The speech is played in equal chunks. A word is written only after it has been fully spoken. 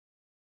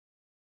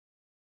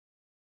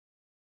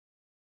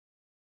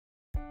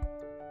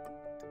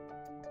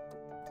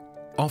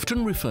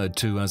Often referred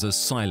to as a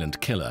silent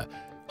killer,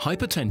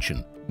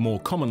 hypertension, more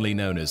commonly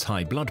known as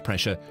high blood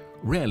pressure,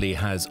 rarely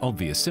has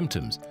obvious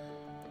symptoms.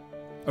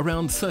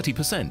 Around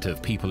 30%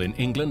 of people in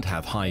England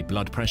have high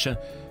blood pressure,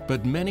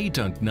 but many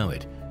don't know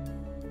it.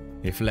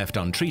 If left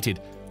untreated,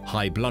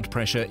 high blood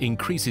pressure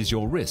increases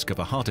your risk of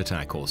a heart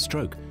attack or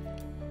stroke.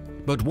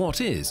 But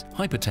what is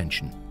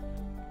hypertension?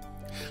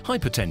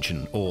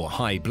 Hypertension, or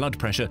high blood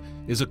pressure,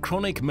 is a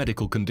chronic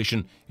medical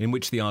condition in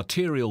which the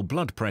arterial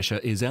blood pressure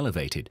is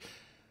elevated.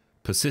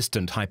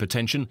 Persistent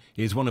hypertension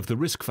is one of the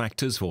risk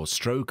factors for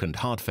stroke and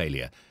heart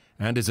failure,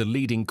 and is a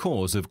leading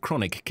cause of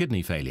chronic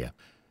kidney failure.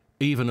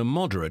 Even a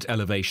moderate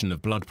elevation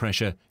of blood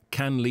pressure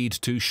can lead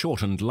to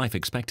shortened life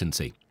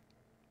expectancy.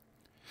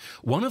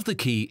 One of the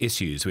key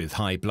issues with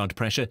high blood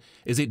pressure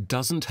is it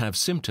doesn't have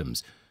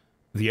symptoms.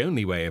 The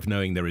only way of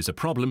knowing there is a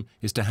problem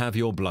is to have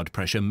your blood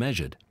pressure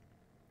measured.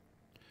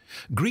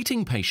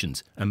 Greeting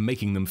patients and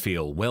making them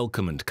feel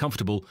welcome and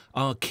comfortable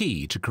are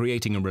key to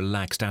creating a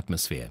relaxed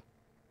atmosphere.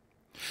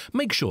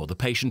 Make sure the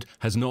patient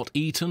has not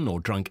eaten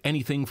or drunk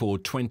anything for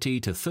 20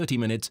 to 30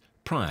 minutes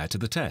prior to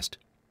the test.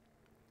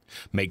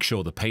 Make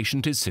sure the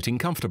patient is sitting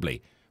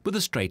comfortably, with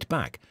a straight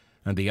back,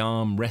 and the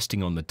arm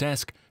resting on the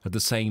desk at the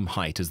same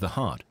height as the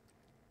heart.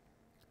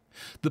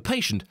 The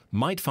patient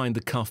might find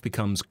the cuff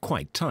becomes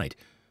quite tight,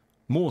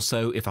 more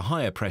so if a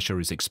higher pressure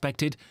is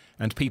expected,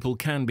 and people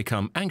can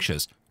become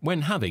anxious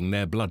when having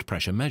their blood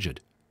pressure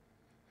measured.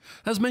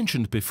 As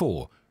mentioned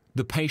before,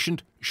 the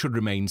patient should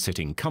remain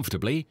sitting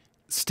comfortably,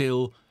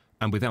 still,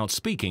 and without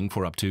speaking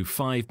for up to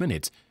 5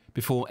 minutes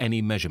before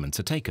any measurements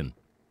are taken.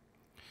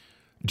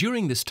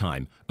 During this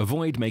time,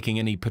 avoid making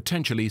any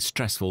potentially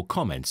stressful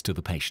comments to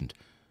the patient.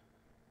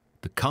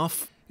 The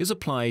cuff is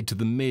applied to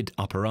the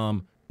mid-upper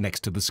arm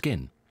next to the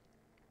skin.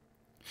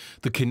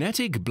 The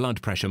Kinetik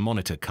blood pressure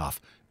monitor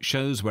cuff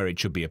shows where it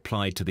should be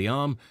applied to the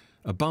arm,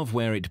 above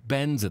where it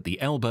bends at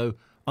the elbow,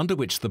 under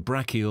which the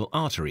brachial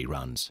artery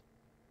runs.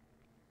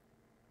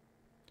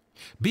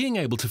 Being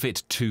able to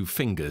fit 2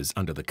 fingers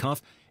under the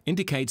cuff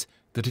indicates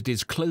that it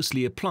is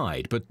closely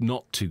applied but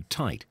not too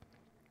tight.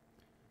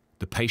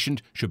 The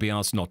patient should be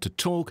asked not to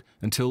talk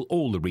until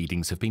all the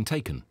readings have been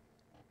taken.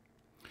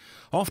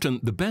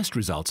 Often the best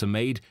results are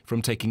made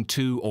from taking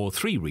 2 or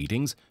 3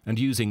 readings and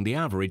using the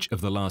average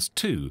of the last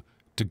 2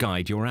 to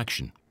guide your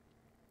action.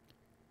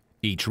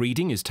 Each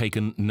reading is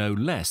taken no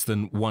less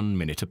than 1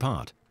 minute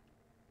apart.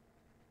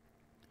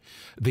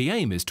 The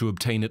aim is to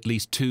obtain at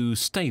least 2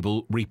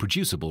 stable,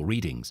 reproducible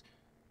readings.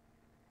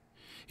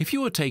 If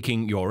you are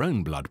taking your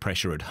own blood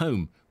pressure at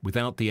home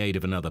without the aid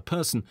of another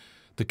person,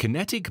 the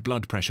Kinetik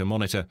blood pressure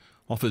monitor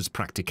offers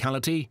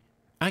practicality,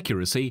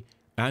 accuracy,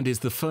 and is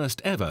the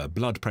first ever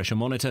blood pressure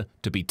monitor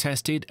to be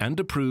tested and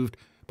approved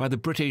by the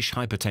British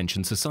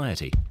Hypertension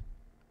Society.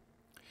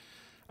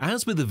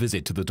 As with a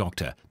visit to the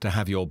doctor to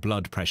have your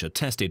blood pressure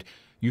tested,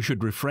 you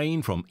should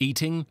refrain from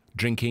eating,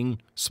 drinking,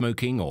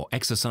 smoking, or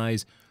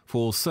exercise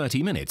for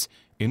 30 minutes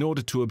in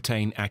order to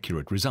obtain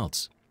accurate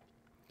results.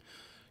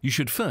 You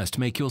should first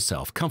make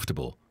yourself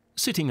comfortable,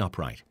 sitting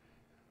upright.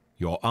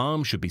 Your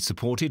arm should be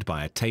supported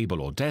by a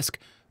table or desk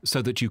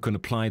so that you can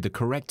apply the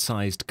correct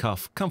sized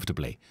cuff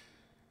comfortably.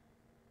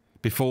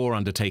 Before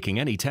undertaking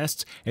any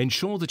tests,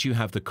 ensure that you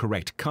have the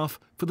correct cuff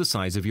for the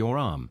size of your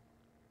arm.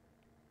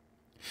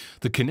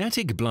 The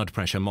Kinetik blood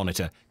pressure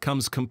monitor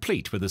comes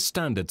complete with a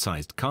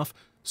standard-sized cuff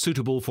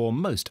suitable for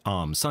most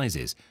arm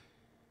sizes.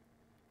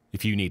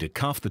 If you need a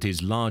cuff that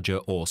is larger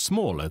or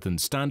smaller than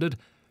standard,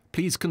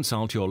 please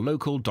consult your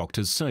local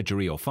doctor's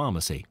surgery or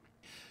pharmacy.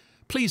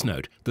 Please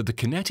note that the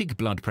Kinetik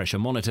blood pressure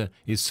monitor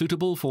is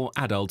suitable for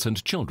adults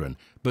and children,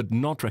 but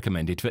not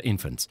recommended for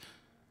infants.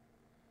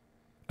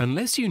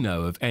 Unless you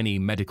know of any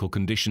medical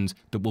conditions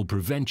that will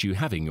prevent you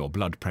having your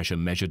blood pressure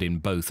measured in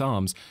both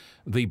arms,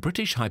 the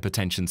British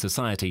Hypertension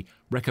Society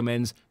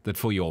recommends that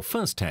for your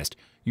first test,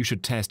 you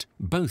should test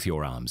both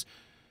your arms.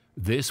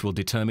 This will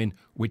determine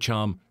which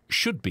arm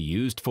should be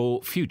used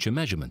for future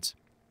measurements.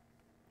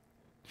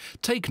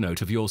 Take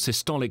note of your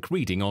systolic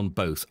reading on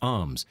both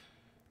arms.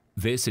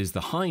 This is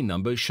the high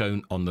number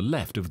shown on the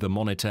left of the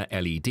monitor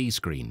LED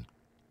screen.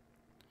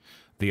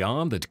 The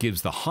arm that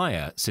gives the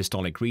higher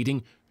systolic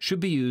reading should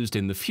be used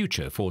in the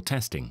future for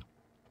testing.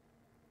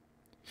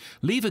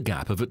 Leave a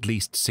gap of at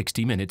least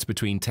 60 minutes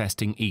between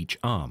testing each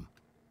arm.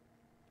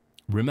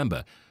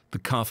 Remember, the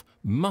cuff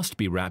must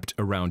be wrapped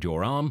around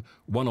your arm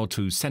 1 or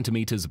 2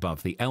 centimeters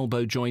above the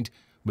elbow joint,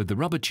 with the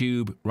rubber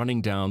tube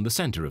running down the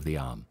center of the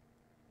arm.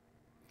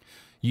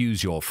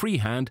 Use your free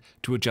hand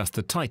to adjust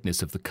the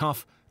tightness of the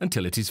cuff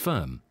until it is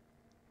firm.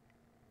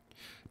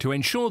 To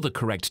ensure the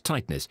correct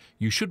tightness,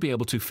 you should be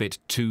able to fit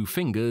 2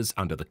 fingers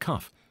under the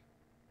cuff.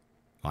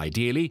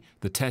 Ideally,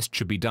 the test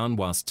should be done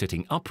whilst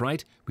sitting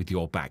upright with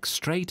your back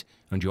straight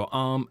and your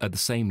arm at the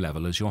same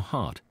level as your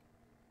heart.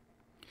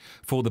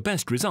 For the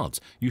best results,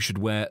 you should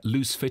wear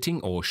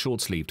loose-fitting or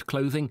short-sleeved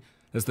clothing,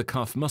 as the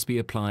cuff must be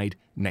applied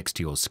next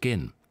to your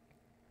skin.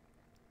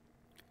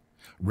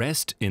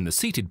 Rest in the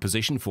seated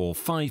position for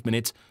 5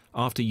 minutes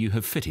after you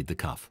have fitted the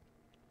cuff.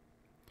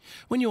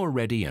 When you're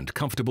ready and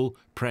comfortable,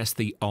 press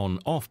the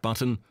on-off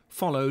button,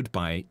 followed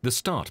by the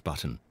start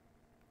button.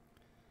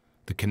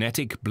 The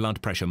Kinetik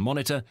blood pressure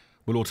monitor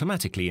will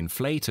automatically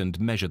inflate and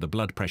measure the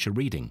blood pressure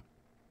reading.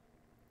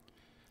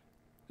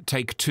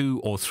 Take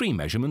 2 or 3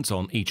 measurements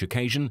on each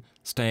occasion,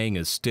 staying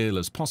as still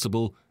as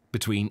possible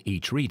between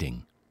each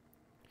reading.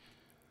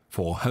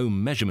 For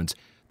home measurements,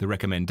 the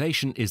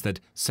recommendation is that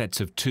sets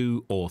of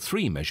 2 or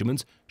 3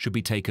 measurements should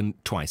be taken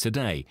twice a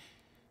day,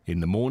 in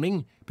the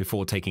morning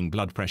before taking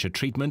blood pressure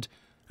treatment,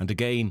 and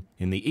again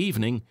in the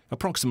evening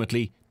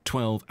approximately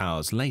 12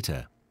 hours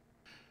later.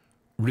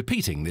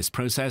 Repeating this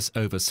process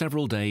over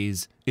several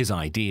days is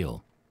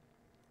ideal.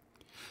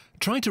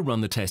 Try to run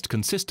the test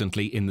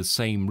consistently in the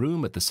same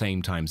room at the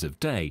same times of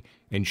day,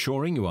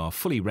 ensuring you are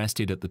fully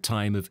rested at the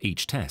time of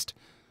each test.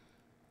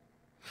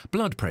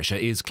 Blood pressure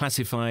is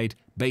classified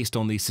based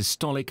on the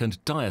systolic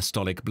and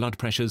diastolic blood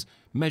pressures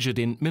measured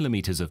in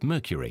millimeters of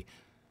mercury.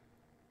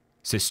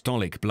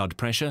 Systolic blood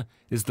pressure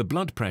is the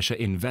blood pressure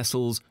in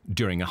vessels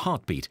during a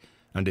heartbeat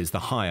and is the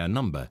higher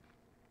number.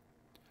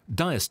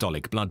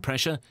 Diastolic blood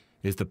pressure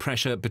is the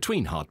pressure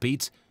between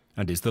heartbeats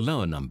and is the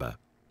lower number.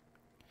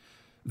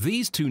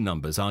 These two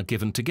numbers are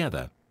given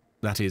together,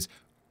 that is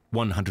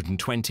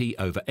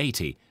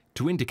 120/80,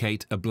 to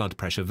indicate a blood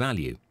pressure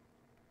value.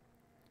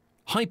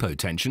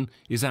 Hypotension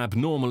is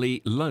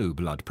abnormally low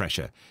blood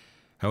pressure.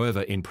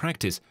 However, in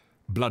practice,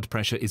 blood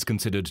pressure is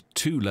considered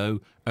too low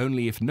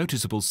only if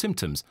noticeable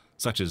symptoms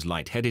such as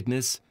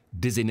lightheadedness,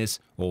 dizziness,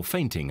 or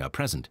fainting are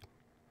present.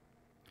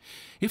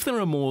 If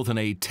there are more than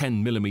a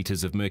 10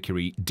 millimeters of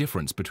mercury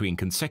difference between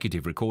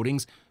consecutive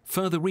recordings,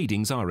 further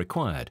readings are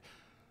required.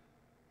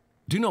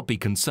 Do not be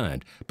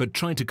concerned, but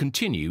try to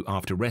continue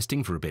after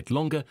resting for a bit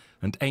longer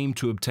and aim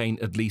to obtain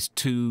at least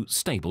 2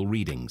 stable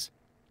readings.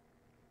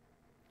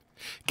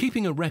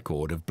 Keeping a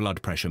record of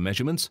blood pressure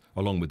measurements,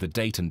 along with the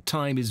date and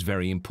time, is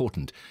very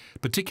important,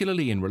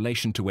 particularly in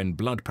relation to when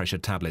blood pressure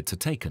tablets are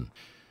taken.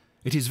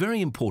 It is very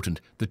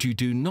important that you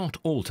do not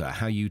alter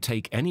how you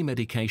take any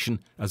medication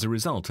as a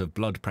result of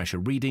blood pressure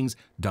readings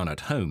done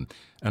at home,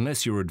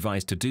 unless you're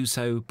advised to do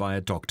so by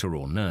a doctor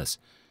or nurse.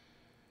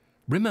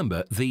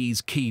 Remember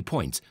these key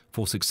points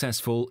for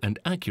successful and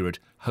accurate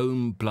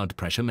home blood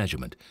pressure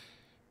measurement.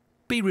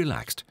 Be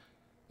relaxed.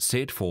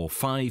 Sit for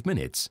 5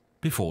 minutes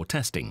before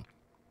testing.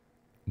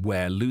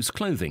 Wear loose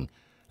clothing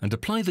and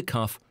apply the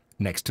cuff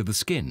next to the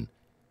skin.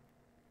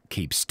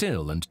 Keep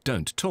still and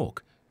don't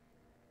talk.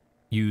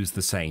 Use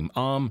the same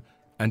arm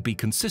and be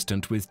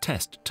consistent with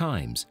test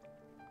times.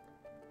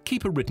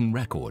 Keep a written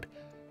record.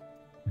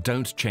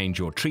 Don't change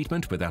your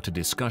treatment without a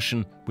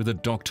discussion with a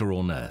doctor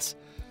or nurse.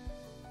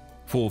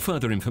 For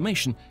further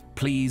information,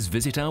 please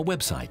visit our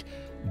website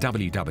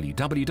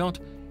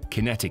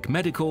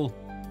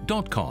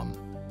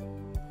www.kinetikmedical.com.